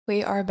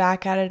We are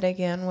back at it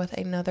again with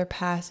another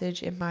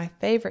passage in my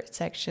favorite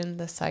section,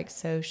 the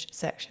Psych-Soc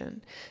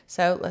section.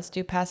 So let's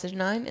do passage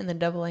 9 in the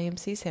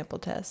AAMC sample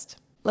test.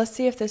 Let's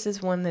see if this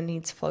is one that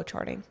needs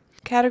flowcharting.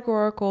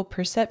 Categorical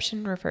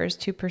perception refers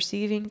to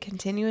perceiving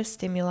continuous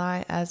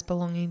stimuli as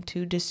belonging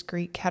to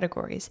discrete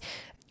categories.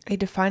 A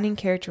defining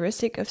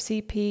characteristic of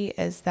CP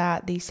is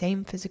that the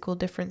same physical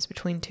difference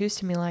between two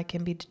stimuli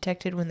can be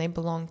detected when they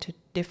belong to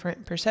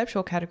different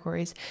perceptual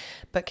categories,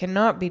 but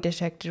cannot be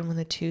detected when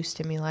the two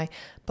stimuli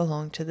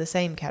belong to the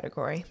same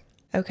category.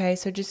 Okay,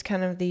 so just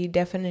kind of the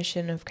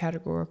definition of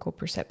categorical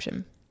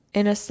perception.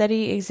 In a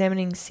study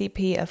examining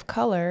CP of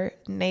color,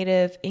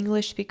 native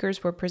English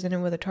speakers were presented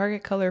with a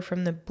target color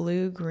from the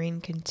blue-green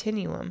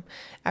continuum.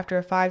 After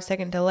a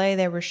 5-second delay,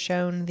 they were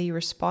shown the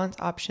response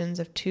options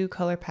of two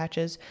color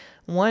patches,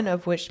 one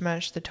of which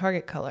matched the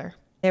target color.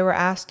 They were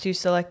asked to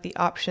select the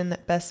option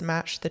that best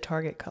matched the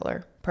target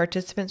color.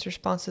 Participants'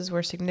 responses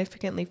were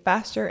significantly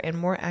faster and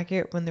more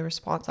accurate when the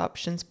response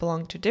options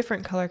belonged to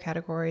different color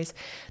categories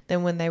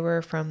than when they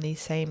were from the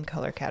same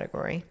color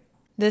category.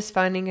 This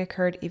finding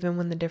occurred even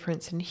when the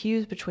difference in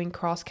hues between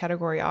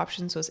cross-category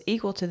options was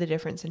equal to the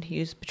difference in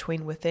hues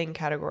between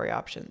within-category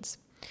options.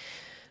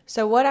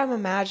 So what I'm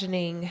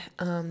imagining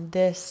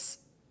this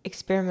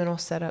experimental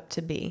setup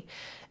to be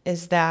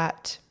is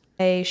that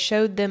they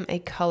showed them a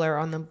color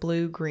on the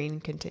blue-green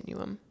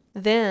continuum.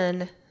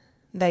 Then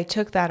they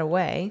took that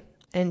away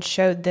and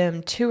showed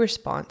them two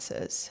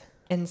responses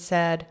and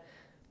said,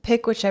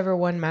 pick whichever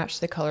one matched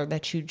the color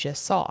that you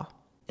just saw.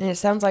 And it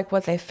sounds like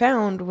what they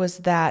found was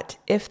that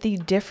if the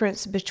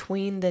difference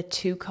between the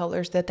two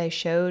colors that they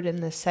showed in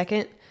the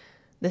second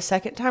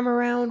time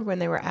around, when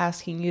they were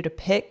asking you to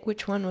pick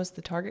which one was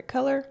the target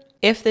color,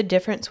 if the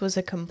difference was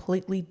a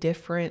completely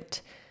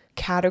different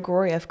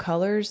category of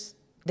colors,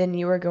 then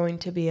you are going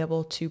to be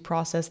able to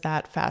process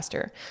that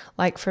faster.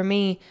 Like for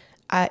me,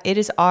 it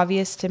is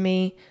obvious to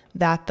me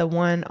that the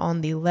one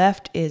on the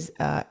left is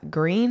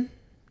green.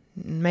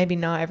 Maybe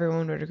not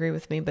everyone would agree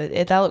with me, but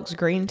that looks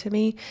green to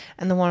me,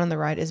 and the one on the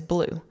right is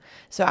blue.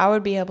 So I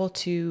would be able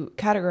to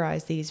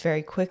categorize these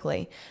very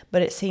quickly,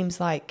 but it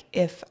seems like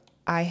if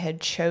I had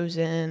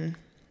chosen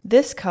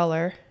this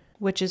color,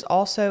 which is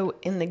also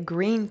in the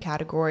green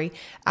category,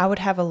 I would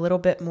have a little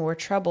bit more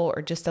trouble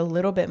or just a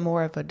little bit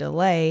more of a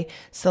delay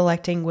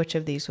selecting which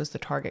of these was the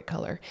target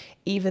color,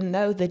 even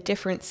though the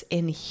difference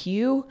in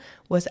hue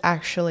was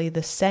actually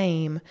the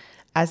same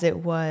as it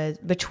was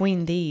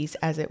between these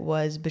as it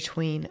was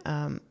between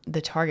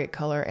the target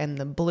color and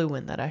the blue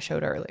one that I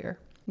showed earlier.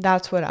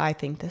 That's what I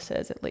think this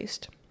is, at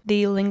least.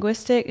 The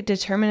linguistic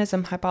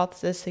determinism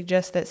hypothesis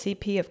suggests that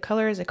CP of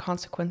color is a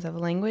consequence of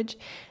language.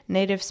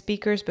 Native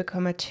speakers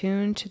become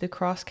attuned to the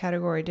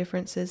cross-category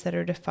differences that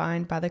are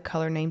defined by the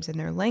color names in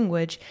their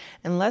language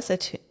and less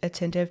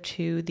attentive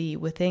to the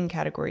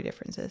within-category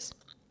differences.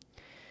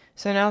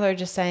 So now they're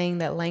just saying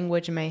that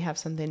language may have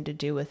something to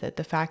do with it.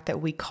 The fact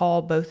that we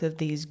call both of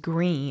these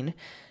green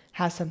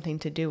has something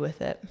to do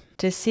with it.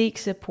 To seek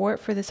support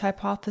for this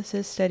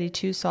hypothesis, Study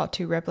 2 sought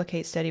to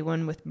replicate Study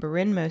 1 with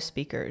Berrimo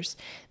speakers.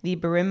 The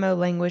Berrimo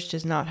language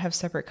does not have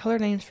separate color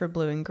names for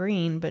blue and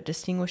green, but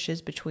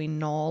distinguishes between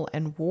null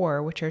and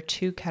war, which are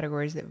two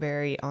categories that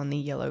vary on the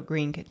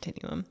yellow-green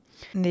continuum.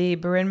 The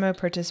Berrimo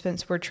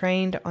participants were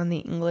trained on the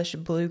English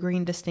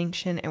blue-green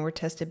distinction and were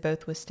tested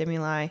both with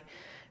stimuli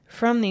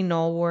from the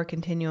null-war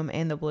continuum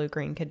and the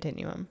blue-green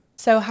continuum.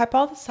 So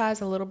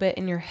hypothesize a little bit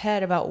in your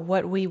head about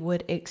what we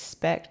would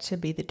expect to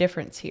be the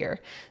difference here.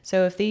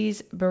 So if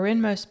these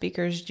Berrimo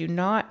speakers do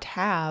not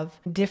have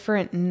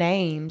different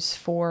names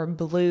for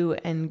blue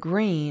and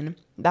green,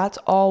 that's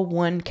all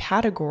one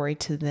category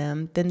to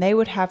them, then they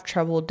would have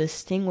trouble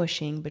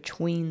distinguishing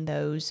between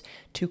those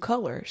two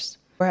colors.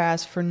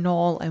 Whereas for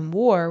null and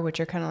war, which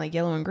are kind of like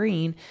yellow and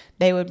green,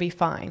 they would be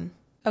fine.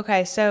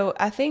 Okay, so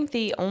I think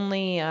the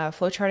only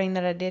flowcharting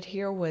that I did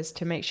here was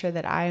to make sure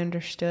that I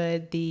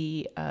understood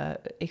the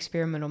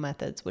experimental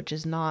methods, which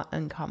is not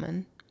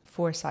uncommon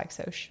for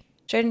Psych-Soc.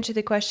 Straight into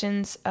the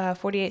questions,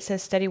 48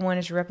 says Study 1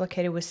 is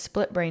replicated with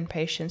split brain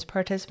patients.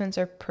 Participants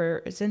are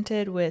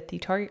presented with the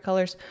target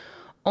colors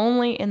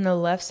only in the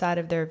left side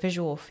of their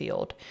visual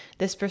field.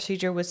 This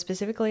procedure would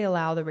specifically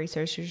allow the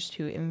researchers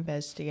to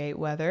investigate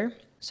whether.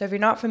 So if you're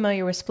not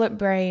familiar with split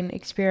brain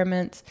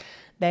experiments,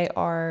 they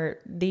are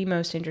the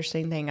most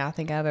interesting thing I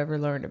think I've ever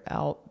learned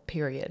about,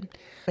 period.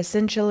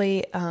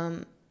 Essentially,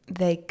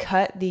 they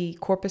cut the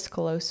corpus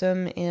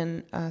callosum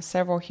in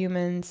several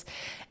humans,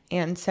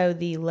 and so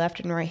the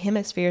left and right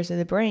hemispheres of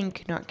the brain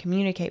could not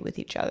communicate with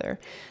each other.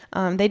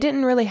 They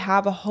didn't really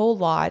have a whole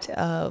lot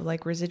of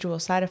residual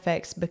side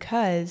effects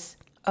because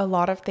a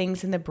lot of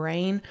things in the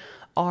brain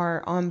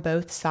are on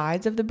both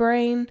sides of the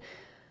brain.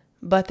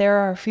 But there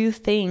are a few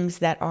things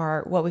that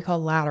are what we call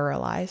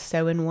lateralized,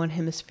 so in one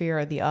hemisphere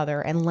or the other,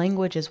 and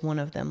language is one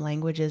of them.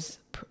 Language is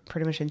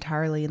pretty much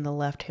entirely in the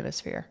left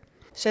hemisphere.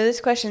 So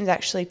this question is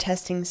actually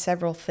testing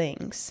several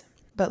things,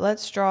 but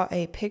let's draw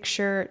a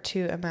picture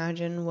to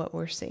imagine what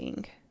we're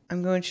seeing.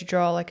 I'm going to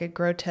draw a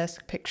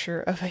grotesque picture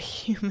of a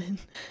human.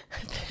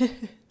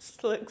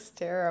 This looks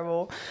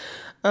terrible.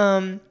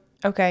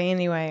 Okay,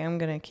 anyway, I'm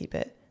going to keep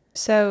it.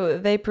 So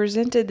they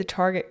presented the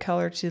target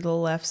color to the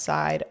left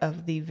side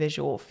of the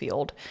visual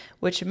field,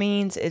 which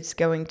means it's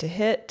going to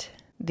hit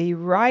the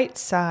right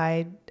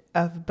side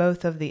of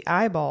both of the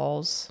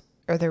eyeballs,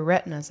 or the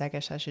retinas, I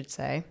guess I should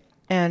say.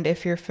 And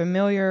if you're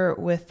familiar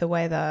with the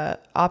way the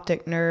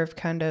optic nerve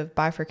kind of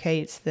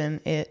bifurcates, then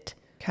it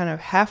kind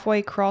of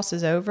halfway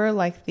crosses over,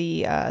 like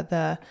the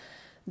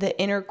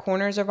inner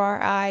corners of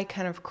our eye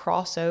kind of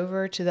cross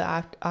over to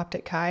the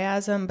optic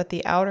chiasm, but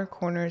the outer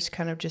corners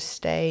kind of just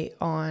stay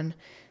on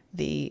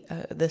the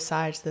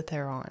sides that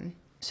they're on.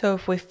 So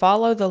if we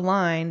follow the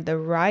line, the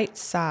right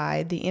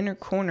side, the inner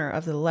corner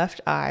of the left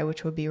eye,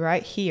 which would be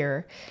right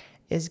here,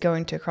 is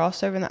going to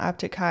cross over in the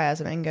optic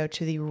chiasm and go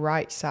to the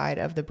right side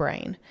of the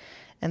brain.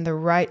 And the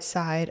right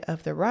side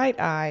of the right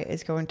eye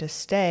is going to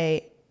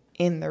stay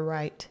in the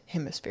right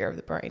hemisphere of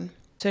the brain.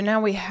 So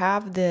now we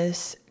have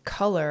this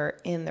color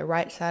in the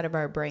right side of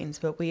our brains,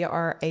 but we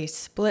are a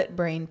split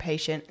brain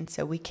patient, and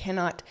so we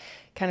cannot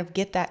kind of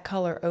get that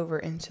color over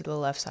into the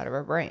left side of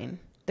our brain.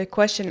 The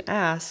question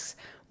asks,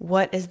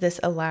 what is this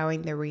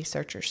allowing the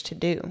researchers to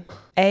do?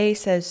 A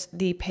says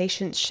the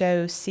patients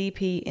show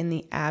CP in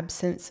the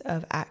absence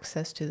of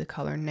access to the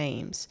color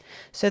names.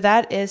 So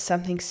that is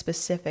something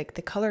specific.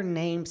 The color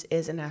names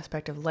is an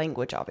aspect of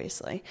language,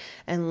 obviously,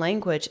 and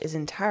language is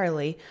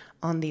entirely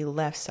on the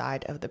left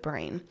side of the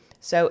brain.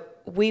 So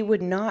we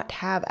would not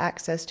have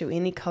access to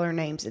any color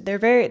names.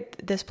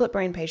 The split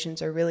brain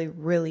patients are really,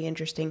 really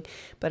interesting,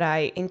 but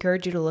I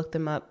encourage you to look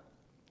them up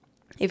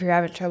if you're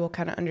having trouble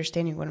kind of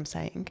understanding what I'm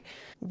saying.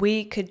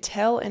 We could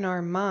tell in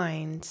our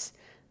minds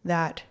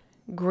that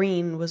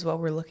green was what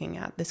we're looking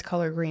at. This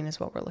color green is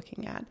what we're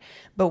looking at.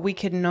 But we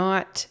could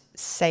not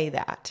say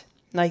that.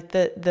 Like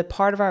the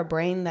part of our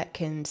brain that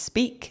can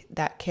speak,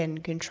 that can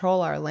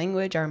control our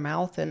language, our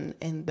mouth, and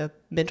the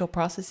mental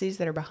processes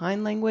that are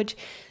behind language,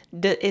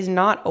 is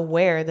not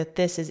aware that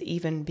this is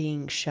even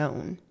being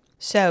shown.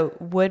 So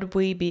would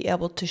we be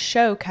able to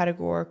show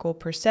categorical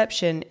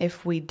perception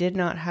if we did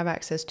not have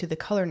access to the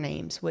color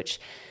names, which,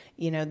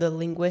 the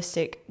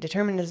linguistic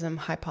determinism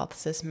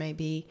hypothesis may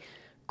be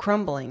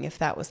crumbling if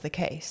that was the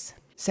case?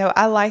 So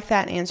I like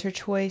that answer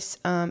choice.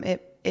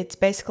 It's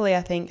basically,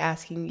 I think,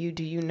 asking you,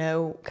 do you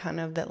know kind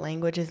of that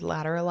language is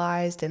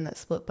lateralized and that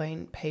split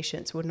brain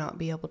patients would not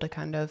be able to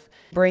kind of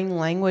bring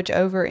language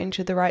over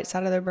into the right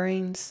side of their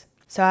brains?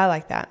 So I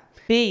like that.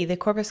 B, the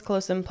corpus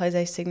callosum plays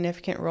a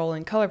significant role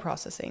in color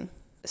processing.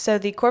 So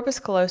the corpus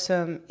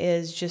callosum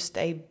is just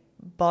a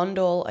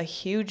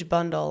huge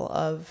bundle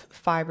of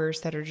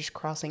fibers that are just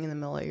crossing in the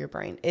middle of your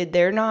brain.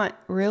 They're not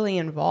really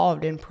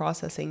involved in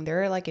processing.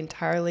 They're like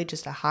entirely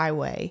just a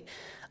highway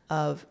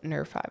of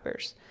nerve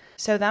fibers.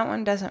 So that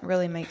one doesn't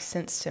really make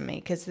sense to me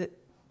because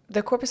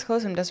the corpus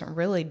callosum doesn't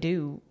really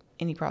do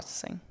any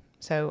processing.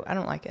 So I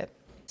don't like it.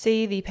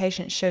 C, the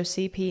patient shows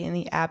CP in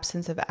the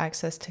absence of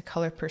access to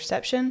color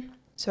perception.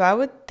 So I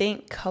would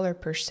think color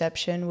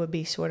perception would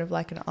be sort of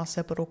like an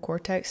occipital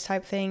cortex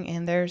type thing,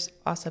 and there's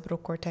occipital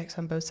cortex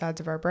on both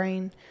sides of our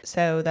brain,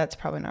 so that's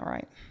probably not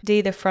right. D,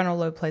 the frontal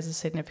lobe plays a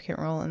significant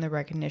role in the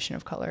recognition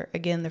of color.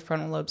 Again, the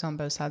frontal lobe's on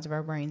both sides of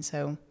our brain,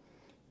 so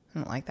I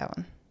don't like that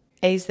one.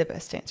 A is the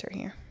best answer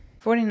here.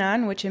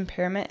 49, which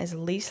impairment is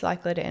least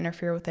likely to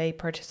interfere with a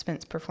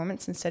participant's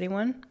performance in study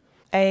 1?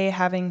 A,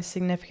 having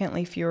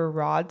significantly fewer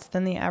rods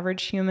than the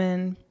average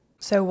human.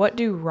 So what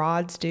do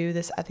rods do?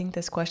 I think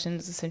this question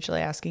is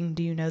essentially asking,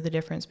 do you know the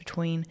difference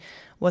between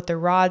what the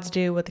rods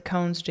do, what the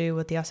cones do,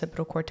 what the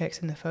occipital cortex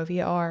and the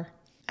fovea are?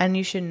 And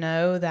you should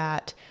know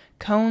that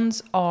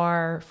cones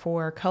are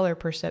for color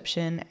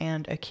perception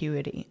and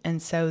acuity.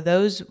 And so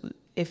those,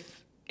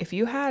 if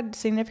you had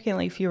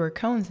significantly fewer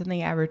cones than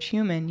the average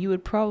human, you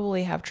would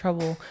probably have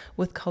trouble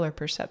with color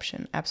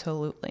perception.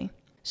 Absolutely.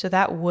 So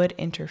that would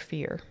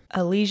interfere.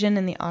 A lesion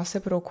in the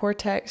occipital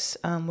cortex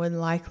would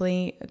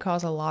likely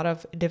cause a lot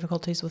of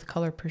difficulties with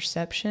color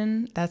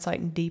perception. That's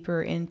like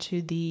deeper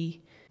into the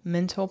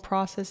mental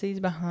processes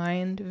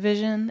behind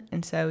vision.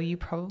 And so you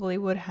probably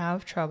would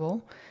have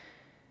trouble.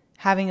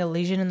 Having a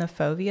lesion in the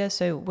fovea.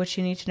 So what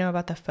you need to know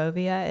about the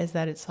fovea is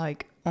that it's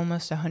like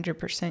almost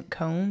 100%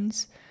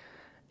 cones.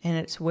 And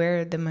it's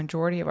where the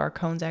majority of our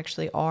cones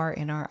actually are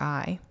in our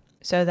eye.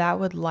 So that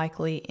would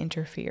likely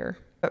interfere.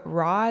 But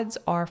rods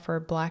are for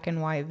black and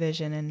white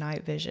vision and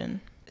night vision.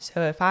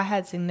 So if I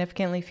had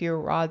significantly fewer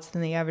rods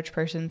than the average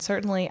person,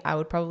 certainly I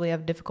would probably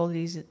have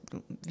difficulties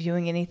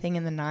viewing anything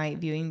in the night,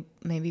 viewing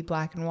maybe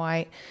black and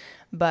white,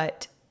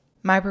 but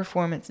my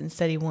performance in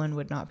study 1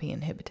 would not be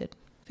inhibited.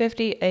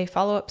 50, a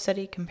follow-up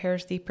study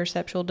compares the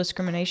perceptual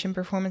discrimination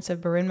performance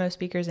of Barinmo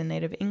speakers and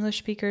native English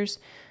speakers.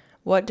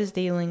 What does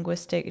the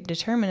linguistic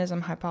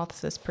determinism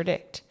hypothesis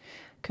predict?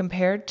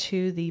 Compared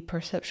to the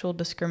perceptual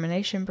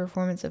discrimination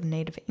performance of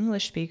native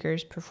English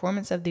speakers,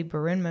 performance of the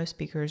Barinmo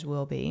speakers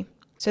will be.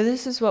 So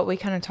this is what we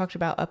kind of talked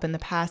about up in the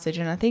passage,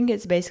 and I think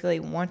it's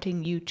basically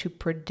wanting you to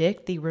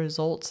predict the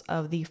results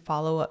of the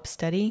follow-up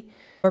study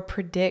or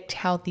predict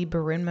how the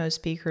Barinmo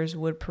speakers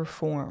would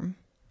perform.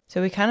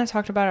 So we kind of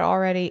talked about it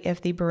already.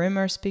 If the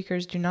Barinmo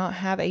speakers do not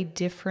have a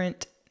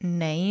different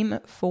name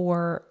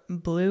for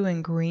blue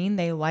and green,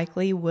 they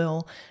likely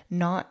will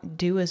not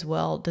do as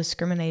well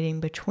discriminating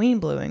between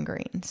blue and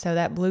green. So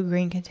that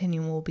blue-green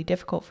continuum will be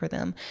difficult for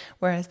them,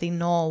 whereas the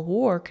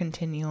null-war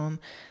continuum,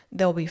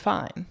 they'll be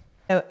fine.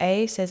 So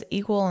A says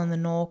equal on the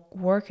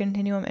null-war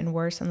continuum and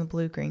worse on the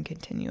blue-green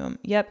continuum.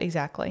 Yep,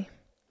 exactly.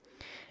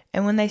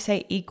 And when they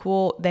say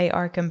equal, they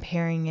are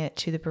comparing it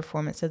to the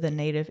performance of the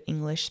native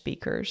English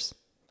speakers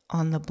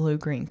on the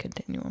blue-green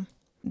continuum.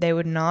 They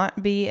would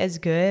not be as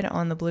good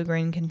on the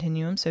blue-green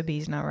continuum, so B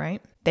is not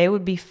right. They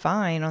would be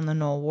fine on the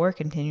null-war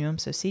continuum,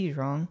 so C is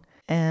wrong.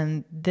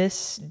 And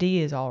this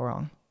D is all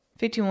wrong.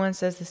 51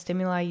 says the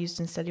stimuli used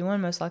in study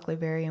 1 most likely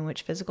vary in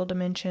which physical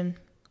dimension.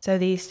 So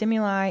the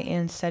stimuli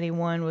in study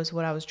 1 was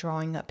what I was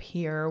drawing up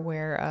here,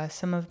 where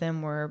some of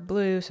them were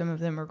blue, some of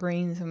them were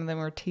green, some of them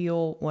were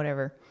teal,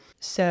 whatever.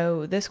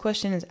 So this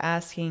question is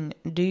asking,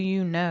 do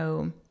you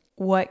know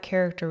what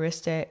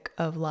characteristic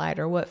of light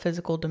or what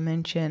physical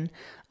dimension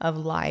of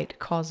light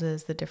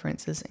causes the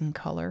differences in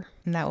color?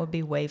 And that would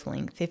be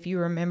wavelength. If you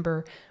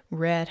remember,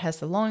 red has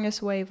the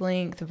longest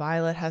wavelength,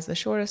 violet has the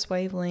shortest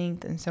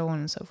wavelength, and so on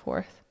and so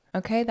forth.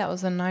 Okay, that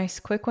was a nice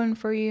quick one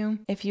for you.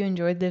 If you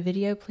enjoyed the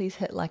video, please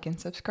hit like and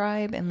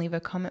subscribe and leave a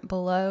comment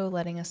below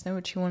letting us know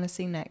what you want to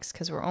see next,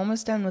 because we're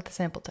almost done with the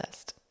sample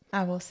test.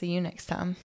 I will see you next time.